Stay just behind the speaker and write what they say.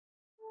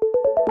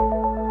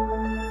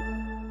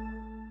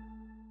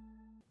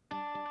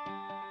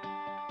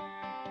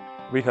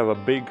We have a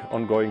big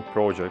ongoing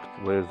project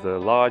with the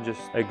largest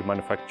egg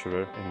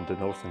manufacturer in the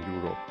Northern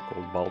Europe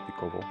called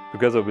Baltikovo.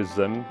 Together with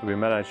them, we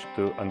managed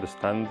to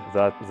understand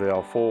that there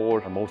are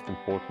four most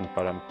important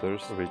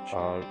parameters which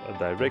are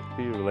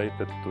directly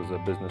related to the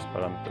business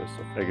parameters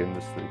of egg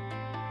industry.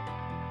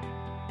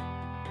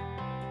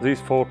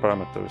 These four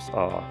parameters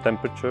are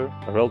temperature,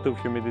 relative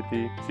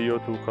humidity,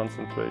 CO2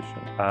 concentration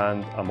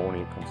and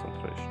ammonia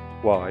concentration.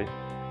 Why?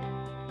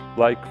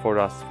 Like for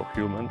us, for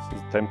humans,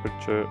 the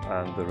temperature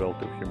and the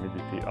relative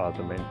humidity are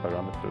the main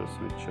parameters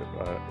which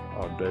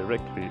are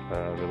directly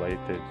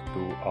related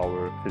to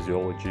our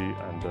physiology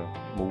and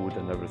mood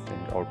and everything,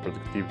 our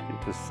productivity.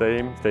 The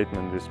same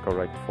statement is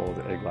correct for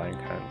the egg-laying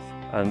hens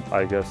and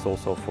I guess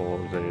also for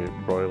the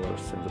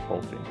broilers in the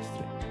poultry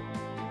industry.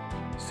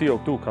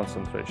 CO2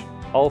 concentration.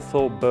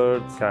 Also,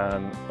 birds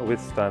can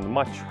withstand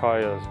much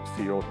higher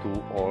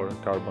CO2 or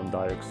carbon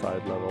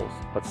dioxide levels,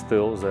 but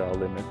still there are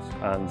limits,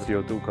 and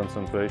CO2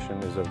 concentration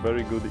is a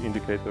very good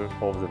indicator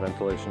of the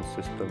ventilation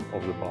system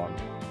of the barn.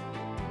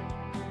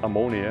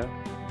 Ammonia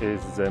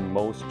is the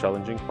most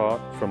challenging part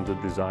from the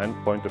design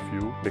point of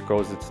view,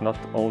 because it's not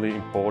only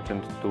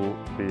important to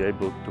be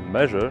able to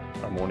measure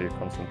ammonia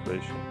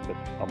concentration, but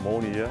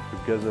ammonia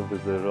together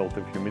with the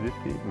relative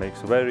humidity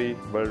makes very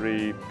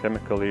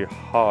chemically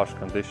harsh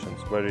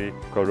conditions, very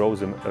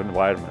corrosive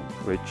environment,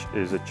 which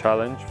is a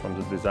challenge from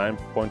the design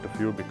point of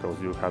view, because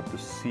you have to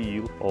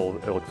seal all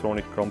the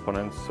electronic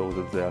components so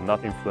that they are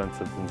not influenced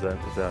and that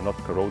they are not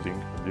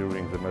corroding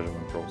during the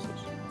measurement process.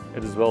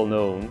 It is well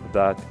known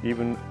that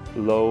even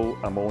low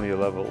ammonia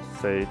levels,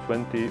 say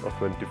 20 or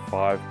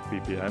 25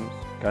 ppm,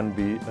 can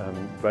be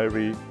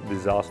very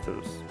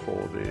disastrous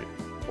for the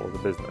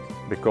business,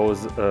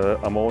 because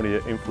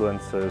ammonia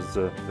influences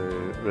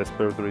the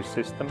respiratory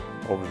system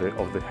of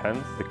the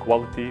hens. The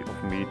quality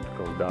of meat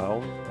goes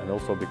down, and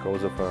also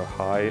because of a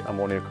high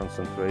ammonia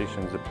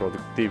concentration, the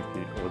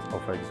productivity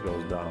of eggs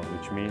goes down,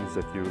 which means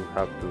that you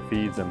have to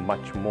feed them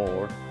much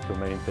more to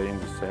maintain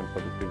the same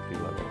productivity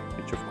level,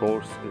 which of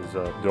course is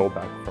a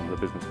drawback from the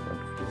business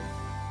point of view.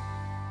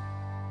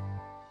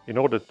 In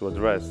order to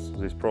address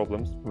these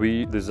problems,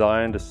 we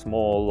designed a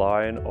small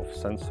line of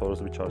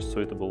sensors which are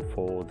suitable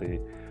for the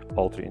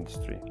poultry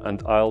industry.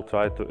 And I'll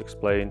try to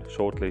explain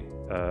shortly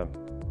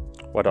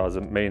what are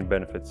the main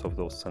benefits of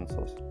those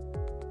sensors.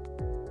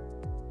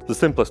 The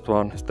simplest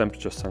one is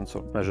temperature sensor.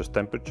 It measures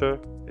temperature,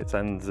 it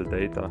sends the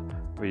data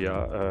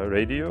via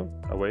radio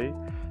away.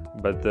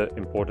 But the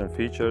important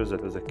feature is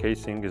that the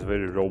casing is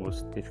very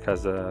robust. It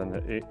has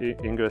an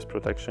ingress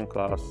protection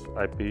class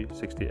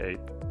IP68.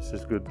 This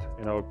is good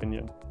in our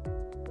opinion.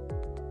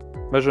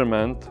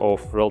 Measurement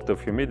of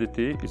relative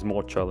humidity is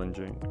more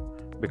challenging,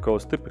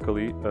 because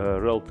typically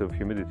relative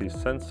humidity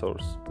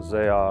sensors,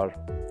 they are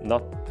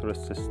not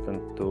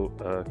resistant to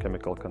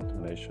chemical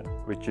contamination,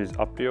 which is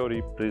a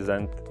priori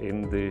present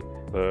in the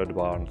bird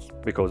barns,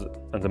 because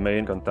the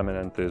main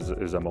contaminant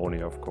is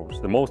ammonia, of course.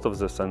 Most of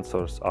the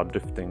sensors are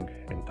drifting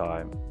in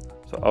time.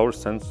 So our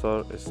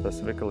sensor is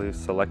specifically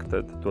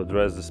selected to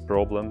address this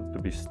problem, to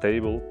be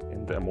stable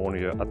in the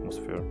ammonia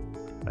atmosphere.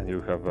 And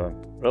you have a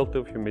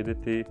relative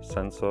humidity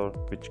sensor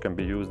which can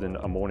be used in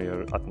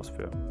ammonia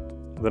atmosphere.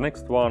 The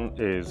next one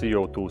is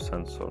CO2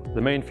 sensor.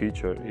 The main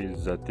feature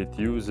is that it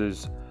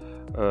uses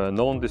a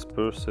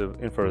non-dispersive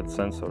infrared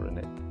sensor in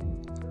it,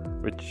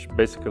 which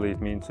basically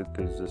it means it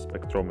is a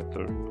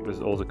spectrometer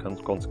with all the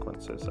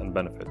consequences and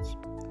benefits.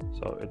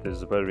 So it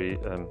is very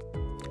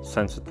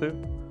sensitive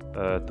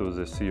to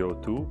the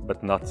CO2,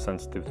 but not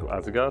sensitive to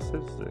other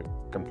gases.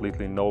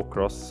 Completely no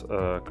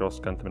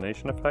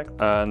cross-contamination effect,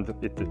 and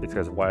it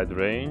has wide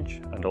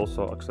range and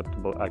also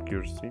acceptable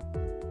accuracy.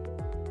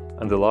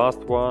 And the last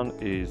one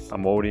is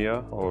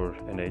ammonia or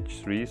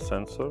NH3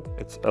 sensor.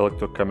 It's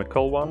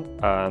electrochemical one,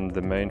 and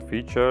the main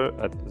feature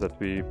that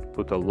we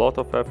put a lot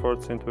of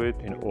efforts into it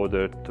in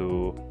order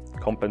to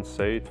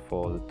compensate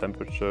for the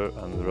temperature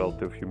and the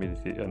relative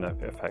humidity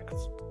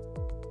effects.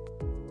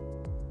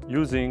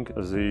 Using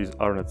these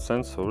Aranet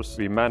sensors,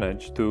 we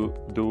managed to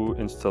do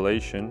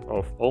installation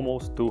of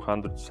almost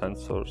 200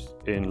 sensors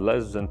in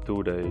less than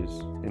 2 days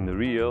in the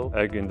real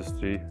egg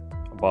industry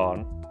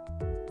barn.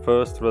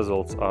 First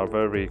results are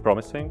very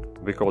promising,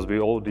 because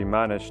we already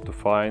managed to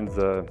find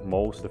the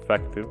most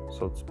effective,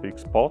 so to speak,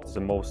 spots,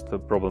 the most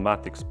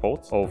problematic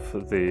spots of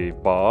the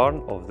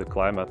barn, of the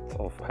climate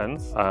of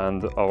hens.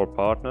 And our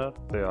partner,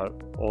 they are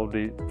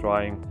already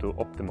trying to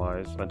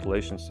optimize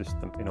ventilation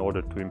system in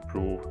order to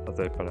improve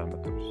their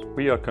parameters.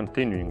 We are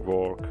continuing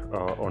work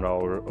on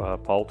our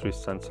poultry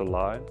sensor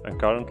line, and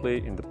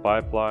currently in the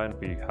pipeline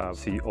we have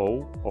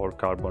CO or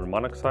carbon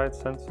monoxide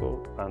sensor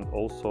and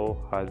also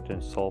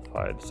hydrogen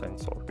sulfide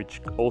sensor,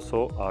 which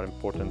also are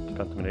important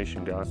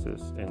contamination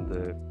gases in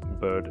the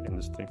bird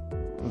industry.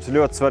 Mums ir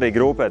ļoti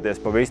svarīgi rūpēties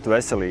par vistu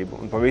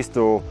veselību un par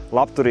vistu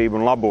labturību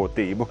un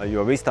labotību,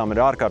 jo vistām ir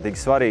ārkārtīgi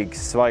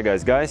svarīgs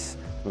svaigais gaiss,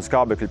 un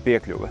skābekļa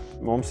piekļuve.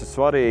 Mums ir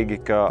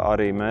svarīgi, ka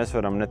arī mēs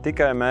varam ne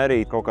tikai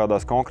mērīt kaut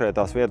kādās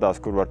konkrētās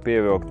vietās, kur var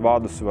pievilkt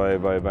vadus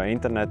vai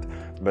internetu,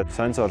 bet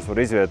sensors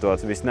var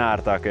izvietot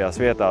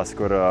visnērtākajās vietās,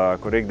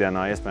 kur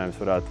ikdienā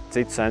iespējams varētu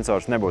citus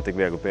sensors nebūtu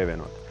tik viegli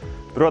pievienot.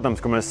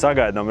 Protams, ka mēs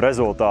sagaidām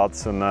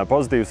rezultātus un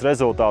pozitīvus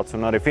rezultātus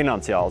un arī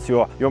finansiālus,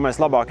 jo mēs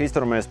labāk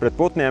izturamies pret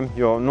putniem,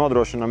 jo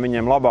nodrošinām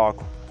viņiem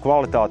labāku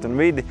kvalitāti un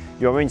vidi,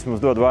 jo viņas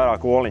mums dod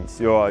vairāk oliņas,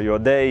 jo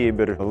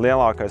dējība ir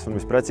lielākais un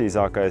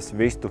visprecīzākais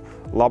vistu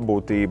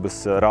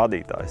labbūtības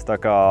rādītājs. Tā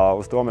kā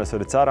uz to mēs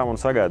arī ceram un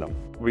sagaidām.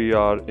 We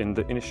are in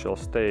the initial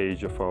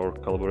stage of our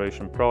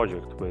collaboration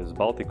project with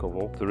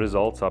Baltikovo. The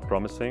results are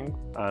promising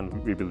and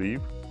we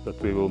believe that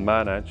we will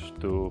manage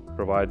to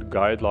provide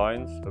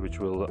guidelines which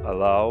will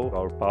allow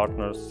our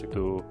partners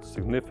to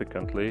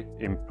significantly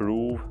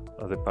improve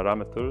the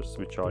parameters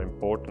which are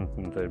important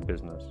in their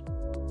business.